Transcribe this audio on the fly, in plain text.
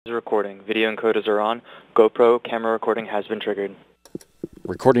Recording. Video encoders are on. GoPro camera recording has been triggered.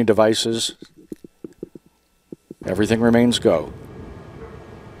 Recording devices. Everything remains go.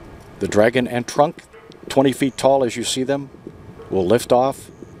 The Dragon and trunk, 20 feet tall as you see them, will lift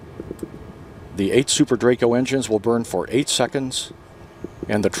off. The 8 Super Draco engines will burn for 8 seconds,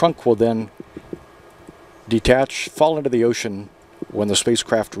 and the trunk will then detach, fall into the ocean when the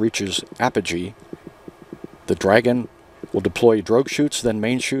spacecraft reaches apogee. The Dragon will deploy drogue chutes, then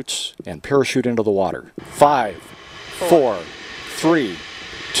main chutes, and parachute into the water. 5, 4, 3,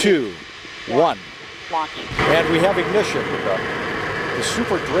 2, 1. Launch. And we have ignition. The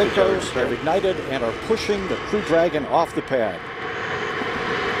Super Dracos have ignited and are pushing the Crew Dragon off the pad.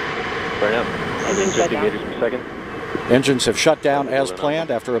 Burn up. Engines shut 50 down. meters per second. Engines have shut down as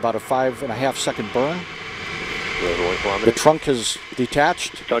planned after about a 5.5 second burn. Over 1 kilometer. The trunk has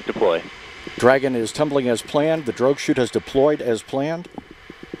detached. Trunk deploy. Dragon is tumbling as planned. The drogue chute has deployed as planned.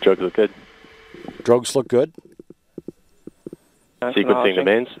 Drogues look good. Drogues look good. Sequencing the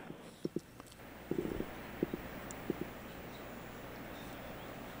mains.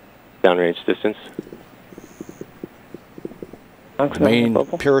 Downrange distance. Main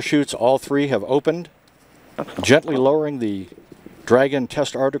parachutes, all 3 have opened. Gently lowering the Dragon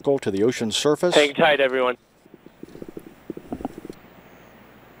test article to the ocean surface. Hang tight, everyone.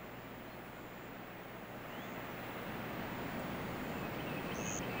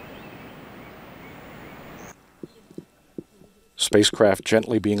 Spacecraft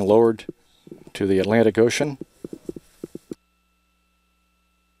gently being lowered to the Atlantic Ocean.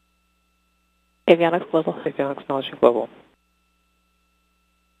 Avionics global. Avionics acknowledging global.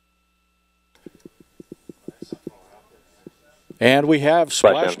 And we have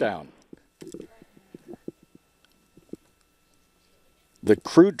splashdown. The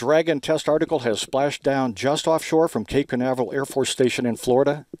Crew Dragon test article has splashed down just offshore from Cape Canaveral Air Force Station in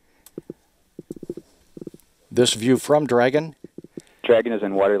Florida. This view from Dragon. Dragon is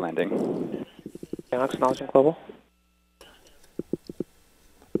in water landing. Avionics acknowledging global.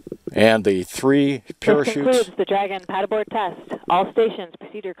 And the 3 parachutes. This concludes the Dragon pad abort test. All stations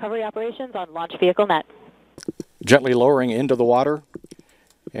proceed to recovery operations on launch vehicle net. Gently lowering into the water.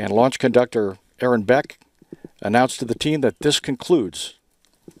 And launch conductor Aaron Beck announced to the team that this concludes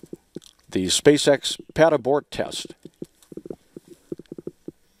the SpaceX pad abort test.